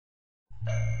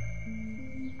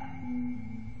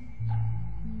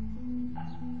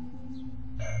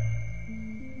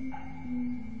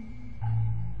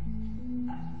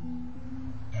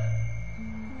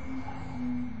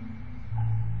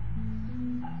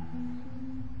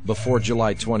Before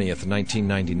July 20th,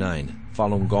 1999,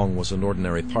 Falun Gong was an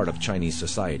ordinary part of Chinese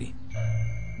society.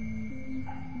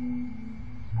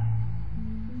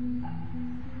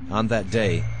 On that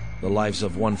day, the lives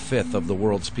of 1/5 of the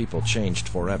world's people changed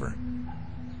forever.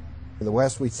 In the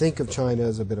West, we think of China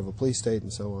as a bit of a police state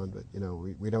and so on, but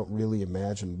we don't really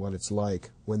imagine what it's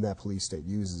like when that police state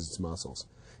uses its muscles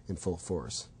in full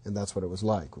force. And that's what it was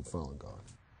like with Falun Gong.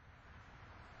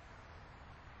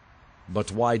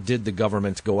 But why did the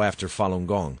government go after Falun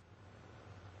Gong?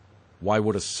 Why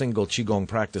would a single Qigong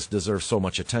practice deserve so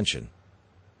much attention?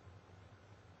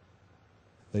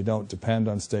 They don't depend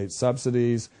on state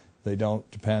subsidies. They don't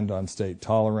depend on state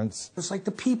tolerance. It's like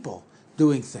the people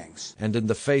doing things. And in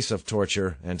the face of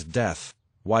torture and death,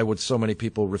 why would so many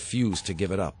people refuse to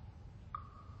give it up?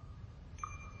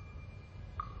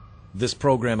 This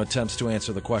program attempts to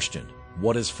answer the question,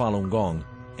 what is Falun Gong,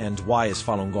 and why is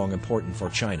Falun Gong important for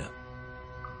China?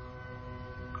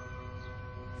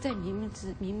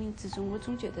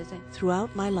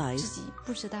 Throughout my life,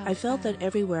 I felt that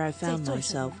everywhere I found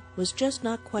myself was just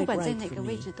not quite right for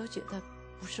me.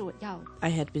 I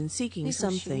had been seeking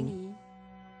something,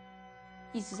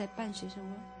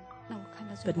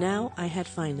 but now I had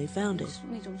finally found it.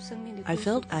 I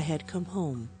felt I had come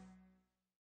home.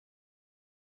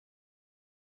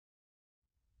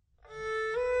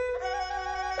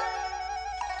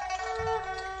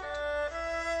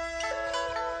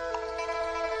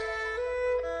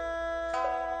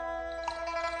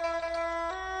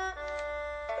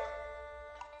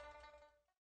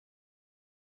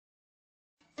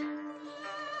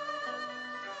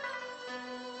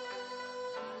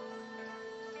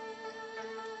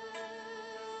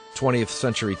 '20th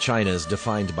century China is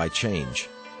defined by change.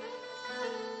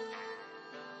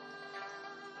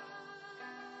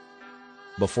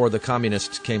 Before the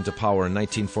communists came to power in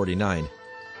 1949,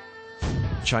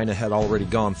 China had already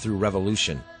gone through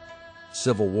revolution,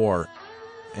 civil war,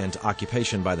 and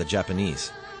occupation by the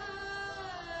Japanese.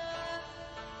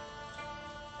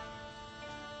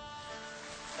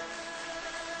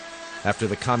 After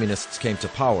the communists came to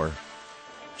power,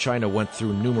 China went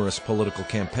through numerous political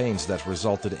campaigns that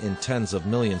resulted in tens of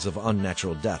millions of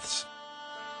unnatural deaths.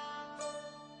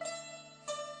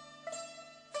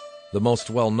 The most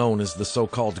well-known is the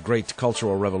so-called Great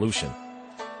Cultural Revolution,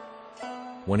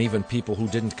 when even people who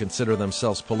didn't consider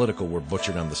themselves political were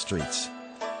butchered on the streets.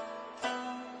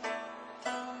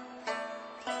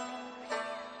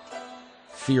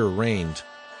 Fear reigned,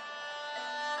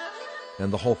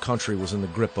 and the whole country was in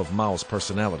the grip of Mao's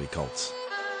personality cults.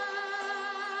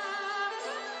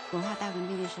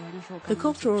 The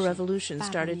Cultural Revolution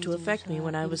started to affect me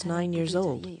when I was 9 years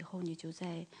old.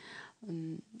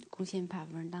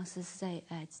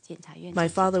 My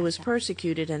father was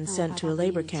persecuted and sent to a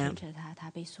labor camp.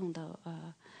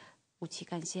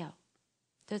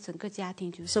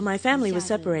 So my family was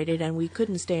separated and we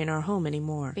couldn't stay in our home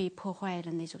anymore. We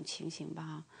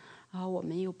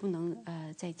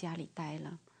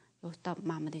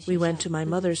went to my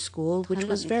mother's school, which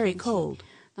was very cold.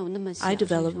 I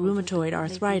developed rheumatoid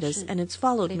arthritis, and it's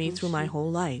followed me through my whole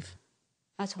life.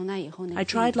 I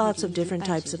tried lots of different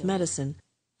types of medicine,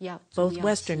 both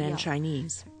Western and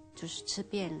Chinese.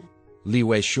 Li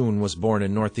Wei-shun was born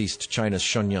in northeast China's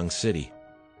Shenyang city.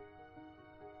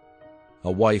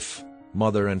 A wife,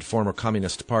 mother, and former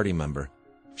Communist Party member,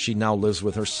 she now lives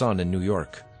with her son in New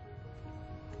York.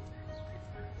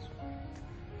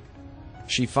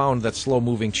 She found that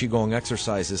slow-moving Qigong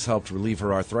exercises helped relieve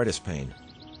her arthritis pain,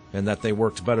 and that they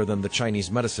worked better than the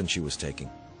Chinese medicine she was taking.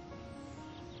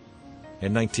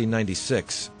 In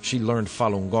 1996, she learned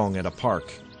Falun Gong at a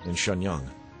park in Shenyang.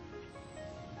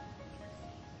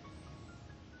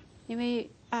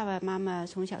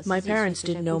 My parents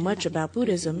didn't know much about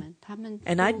Buddhism,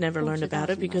 and I'd never learned about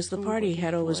it because the party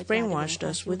had always brainwashed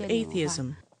us with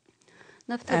atheism.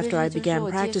 After I began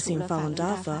practicing Falun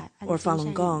Dafa, or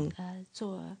Falun Gong,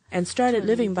 and started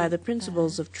living by the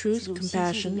principles of truth,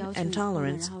 compassion, and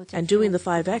tolerance, and doing the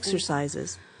 5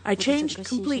 exercises, I changed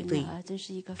completely,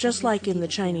 just like in the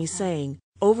Chinese saying,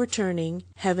 overturning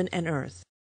heaven and earth.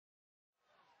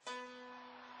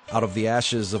 Out of the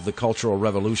ashes of the Cultural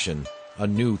Revolution, a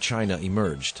new China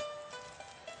emerged.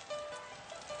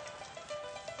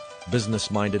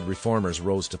 Business-minded reformers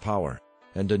rose to power,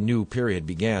 and a new period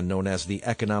began known as the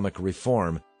economic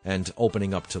reform and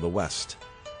opening up to the West.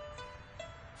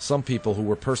 Some people who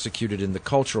were persecuted in the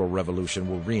Cultural Revolution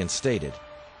were reinstated.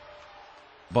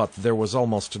 But there was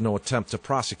almost no attempt to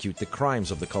prosecute the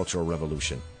crimes of the Cultural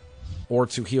Revolution, or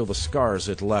to heal the scars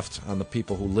it left on the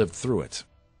people who lived through it.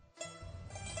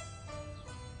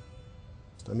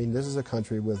 I mean, this is a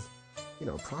country with,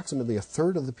 approximately a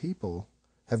third of the people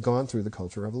have gone through the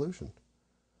Cultural Revolution.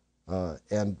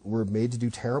 And were made to do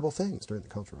terrible things during the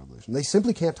Cultural Revolution. They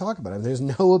simply can't talk about it. I mean, there's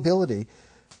no ability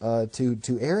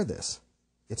to air this.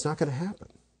 It's not going to happen.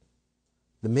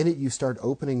 The minute you start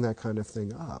opening that kind of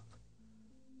thing up,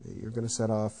 you're going to set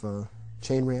off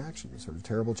chain reaction, sort of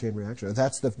terrible chain reaction.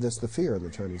 That's the fear of the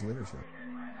Chinese leadership.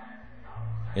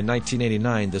 In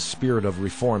 1989, the spirit of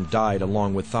reform died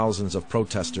along with thousands of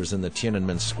protesters in the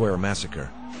Tiananmen Square massacre.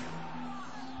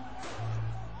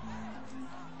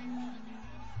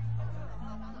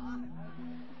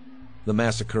 The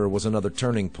massacre was another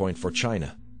turning point for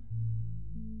China.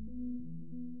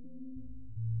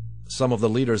 Some of the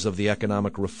leaders of the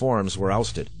economic reforms were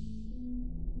ousted,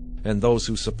 and those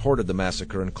who supported the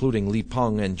massacre, including Li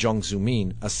Peng and Jiang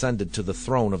Zemin, ascended to the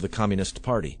throne of the Communist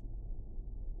Party.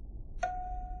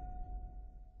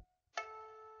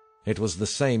 It was the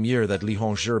same year that Li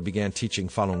Hongzhi began teaching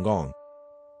Falun Gong.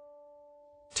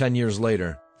 10 years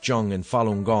later, Zheng and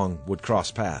Falun Gong would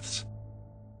cross paths.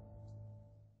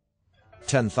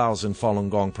 10,000 Falun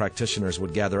Gong practitioners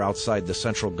would gather outside the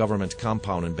central government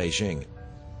compound in Beijing.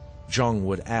 Zheng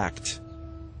would act,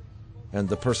 and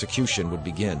the persecution would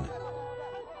begin.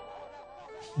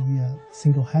 He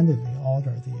single-handedly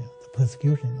ordered the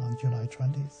persecution on July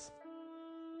 20th.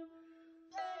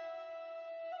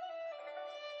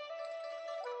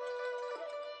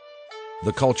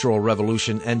 The Cultural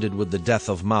Revolution ended with the death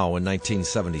of Mao in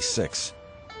 1976.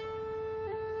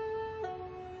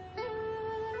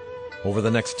 Over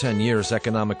the next 10 years,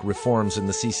 economic reforms in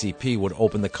the CCP would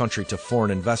open the country to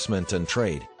foreign investment and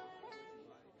trade.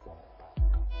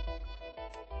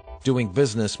 Doing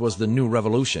business was the new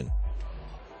revolution.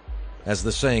 As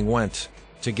the saying went,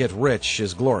 to get rich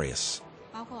is glorious.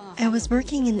 I was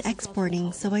working in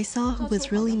exporting, so I saw who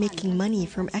was really making money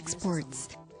from exports.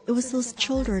 It was those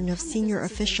children of senior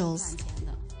officials.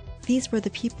 These were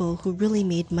the people who really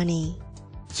made money.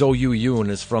 Zhou Yuyun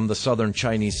is from the southern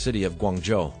Chinese city of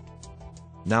Guangzhou,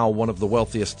 now one of the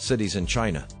wealthiest cities in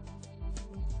China.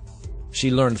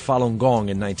 She learned Falun Gong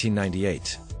in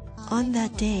 1998. On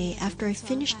that day, after I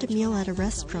finished a meal at a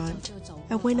restaurant,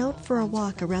 I went out for a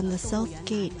walk around the south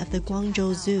gate of the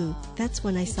Guangzhou Zoo. That's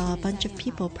when I saw a bunch of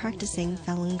people practicing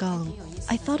Falun Gong.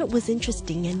 I thought it was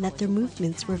interesting and that their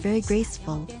movements were very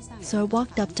graceful, so I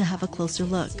walked up to have a closer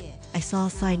look. I saw a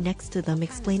sign next to them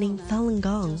explaining Falun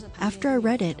Gong. After I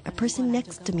read it, a person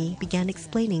next to me began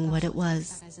explaining what it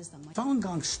was. Falun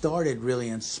Gong started really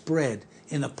and spread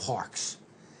in the parks,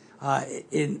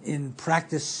 in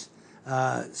practice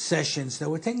sessions that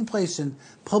were taking place in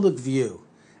public view,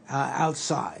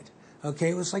 outside. Okay,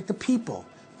 it was like the people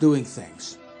doing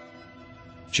things.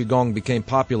 Qigong became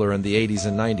popular in the 80s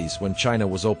and 90s when China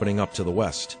was opening up to the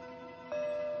West.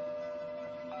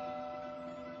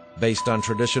 Based on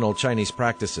traditional Chinese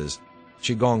practices,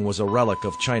 Qigong was a relic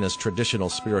of China's traditional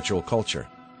spiritual culture.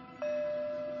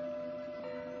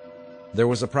 There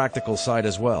was a practical side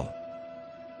as well.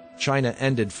 China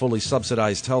ended fully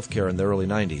subsidized healthcare in the early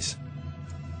 90s.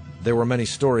 There were many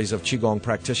stories of Qigong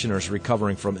practitioners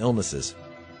recovering from illnesses,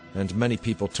 and many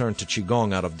people turned to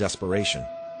Qigong out of desperation.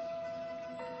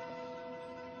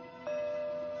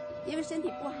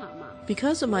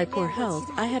 Because of my poor health,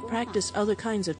 I had practiced other kinds of